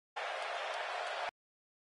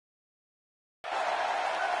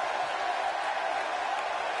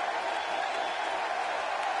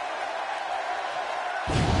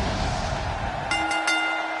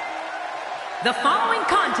The following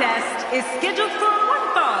contest is scheduled for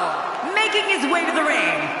one fall. Making his way to the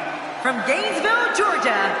ring, from Gainesville,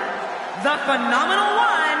 Georgia, the phenomenal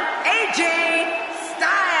one, AJ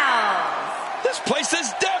Styles. This place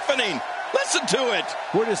is deafening. Listen to it.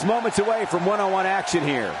 We're just moments away from one-on-one action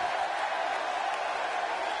here.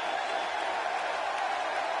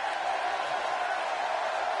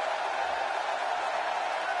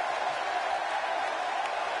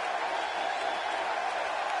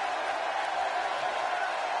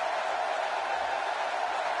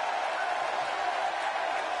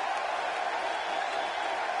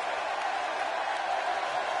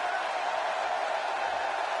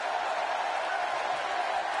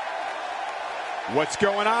 What's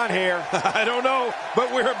going on here? I don't know,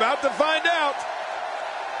 but we're about to find out.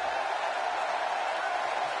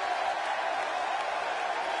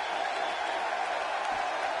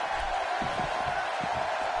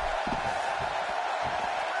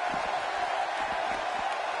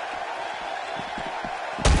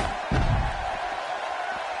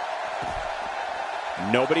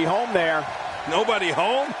 Nobody home there. Nobody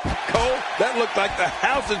home? Cole, that looked like the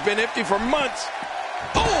house has been empty for months.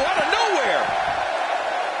 Oh, out of nowhere!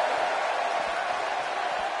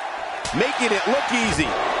 Making it look easy.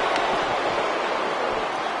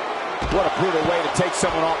 What a brutal way to take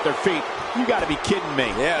someone off their feet. You got to be kidding me.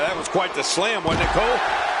 Yeah, that was quite the slam, wasn't it, Cole?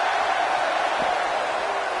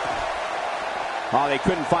 Oh, they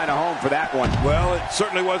couldn't find a home for that one. Well, it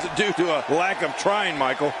certainly wasn't due to a lack of trying,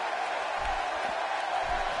 Michael.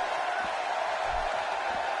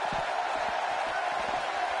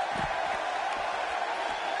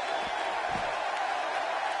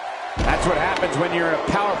 That's what happens when you're in a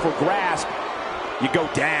powerful grasp. You go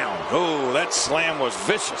down. Oh, that slam was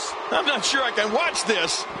vicious. I'm not sure I can watch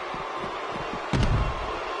this.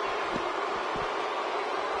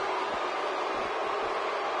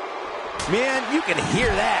 Man, you can hear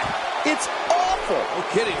that. It's awful. No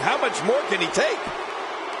kidding. How much more can he take?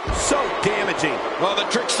 So damaging. Well, the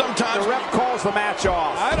trick sometimes... The ref calls the match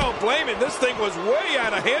off. I don't blame him. This thing was way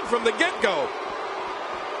out of hand from the get-go.